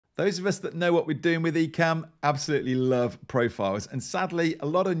Those of us that know what we're doing with Ecamm absolutely love profiles. And sadly, a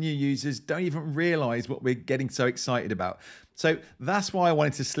lot of new users don't even realize what we're getting so excited about. So that's why I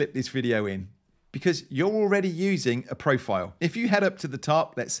wanted to slip this video in, because you're already using a profile. If you head up to the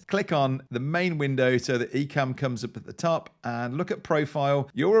top, let's click on the main window so that Ecamm comes up at the top and look at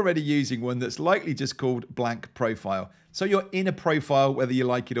profile. You're already using one that's likely just called blank profile. So you're in a profile whether you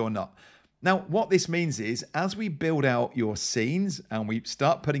like it or not. Now, what this means is as we build out your scenes and we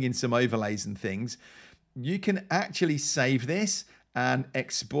start putting in some overlays and things, you can actually save this and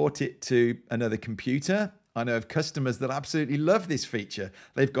export it to another computer. I know of customers that absolutely love this feature.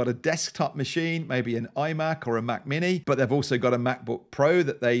 They've got a desktop machine, maybe an iMac or a Mac Mini, but they've also got a MacBook Pro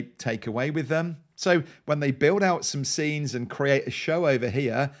that they take away with them. So when they build out some scenes and create a show over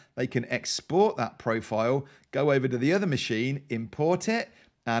here, they can export that profile, go over to the other machine, import it,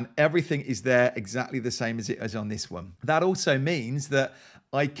 and everything is there exactly the same as it is on this one. That also means that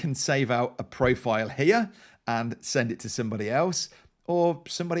I can save out a profile here and send it to somebody else, or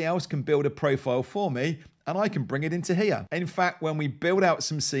somebody else can build a profile for me and I can bring it into here. In fact, when we build out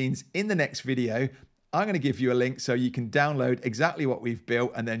some scenes in the next video, I'm going to give you a link so you can download exactly what we've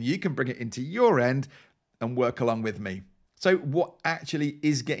built and then you can bring it into your end and work along with me. So what actually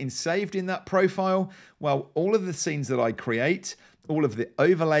is getting saved in that profile? Well, all of the scenes that I create, all of the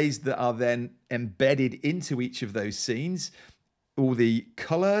overlays that are then embedded into each of those scenes, all the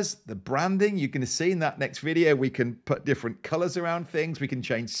colors, the branding, you're going to see in that next video, we can put different colors around things. We can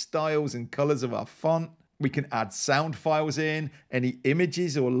change styles and colors of our font. We can add sound files in, any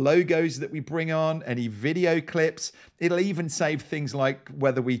images or logos that we bring on, any video clips. It'll even save things like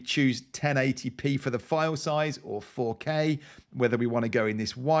whether we choose 1080p for the file size or 4K, whether we want to go in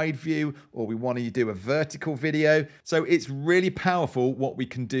this wide view or we want to do a vertical video. So it's really powerful what we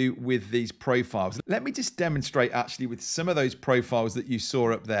can do with these profiles. Let me just demonstrate actually with some of those profiles that you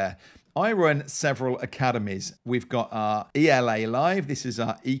saw up there. I run several academies. We've got our ELA Live. This is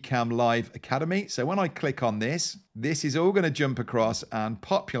our Ecamm Live Academy. So when I click on this, this is all going to jump across and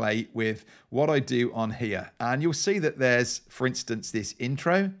populate with what I do on here. And you'll see that there's, for instance, this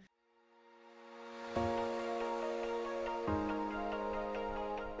intro.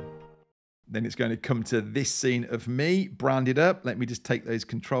 Then it's going to come to this scene of me branded up. Let me just take those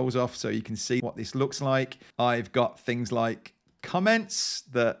controls off so you can see what this looks like. I've got things like comments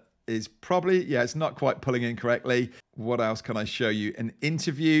that is probably, yeah, it's not quite pulling in correctly. What else can I show you? An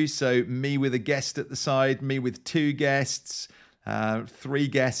interview. So me with a guest at the side, me with 2 guests, 3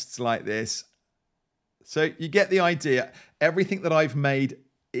 guests like this. So you get the idea. Everything that I've made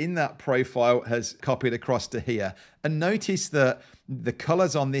in that profile has copied across to here. And notice that the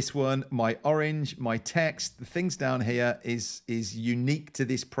colors on this one, my orange, my text, the things down here is unique to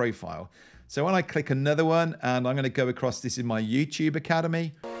this profile. So when I click another one, and I'm going to go across, this is my YouTube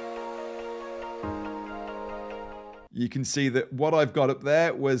Academy. You can see that what I've got up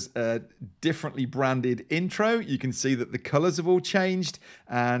there was a differently branded intro. You can see that the colors have all changed.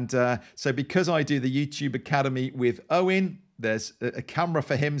 And so because I do the YouTube Academy with Owen, there's a camera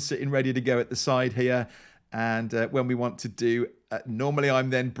for him sitting ready to go at the side here. And when we want to do, normally I'm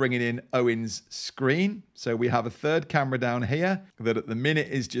then bringing in Owen's screen. So we have a third camera down here that at the minute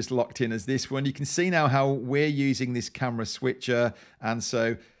is just locked in as this one. You can see now how we're using this camera switcher. And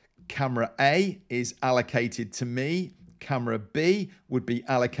so camera A is allocated to me, camera B would be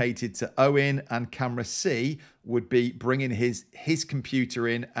allocated to Owen, and camera C would be bringing his computer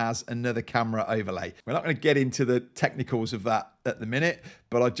in as another camera overlay. We're not going to get into the technicals of that at the minute,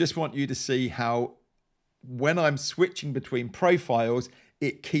 but I just want you to see how when I'm switching between profiles,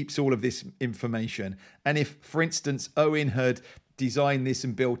 it keeps all of this information. And if, for instance, Owen had designed this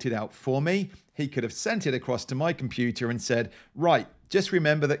and built it out for me, he could have sent it across to my computer and said, right, just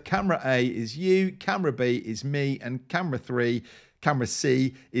remember that camera A is you, camera B is me, and camera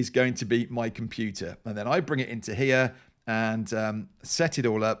C is going to be my computer. And then I bring it into here and set it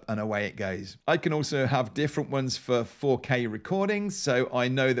all up, and away it goes. I can also have different ones for 4K recordings. So I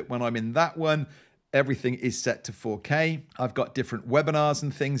know that when I'm in that one, everything is set to 4K. I've got different webinars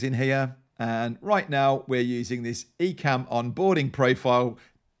and things in here. And right now we're using this Ecamm onboarding profile,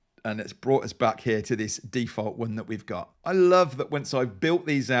 and it's brought us back here to this default one that we've got. I love that once I've built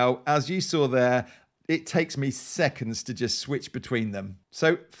these out, as you saw there, it takes me seconds to just switch between them.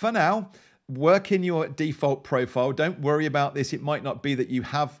 So for now, work in your default profile. Don't worry about this. It might not be that you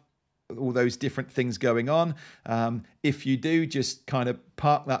have all those different things going on. If you do, just kind of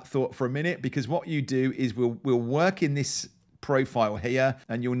park that thought for a minute, because what you do is we'll work in this profile here,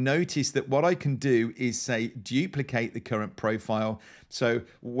 and you'll notice that what I can do is say duplicate the current profile. So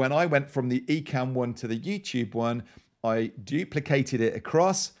when I went from the Ecamm one to the YouTube one, I duplicated it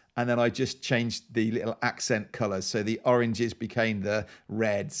across and then I just changed the little accent colors. So the oranges became the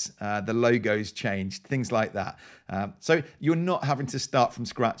reds, the logos changed, things like that. So you're not having to start from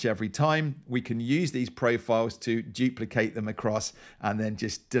scratch every time. We can use these profiles to duplicate them across and then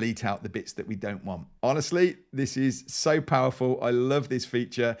just delete out the bits that we don't want. Honestly, this is so powerful. I love this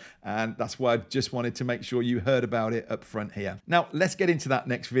feature, and that's why I just wanted to make sure you heard about it up front here. Now, let's get into that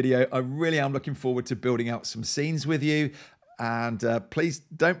next video. I really am looking forward to building out some scenes with you. And please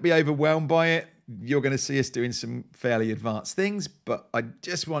don't be overwhelmed by it. You're going to see us doing some fairly advanced things, but I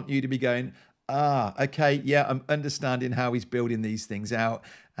just want you to be going, okay, yeah, I'm understanding how he's building these things out.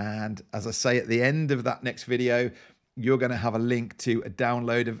 And as I say at the end of that next video, you're going to have a link to a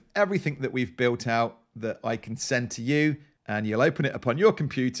download of everything that we've built out that I can send to you. And you'll open it up on your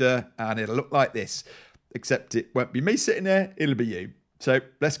computer and it'll look like this, except it won't be me sitting there, it'll be you. So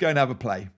let's go and have a play.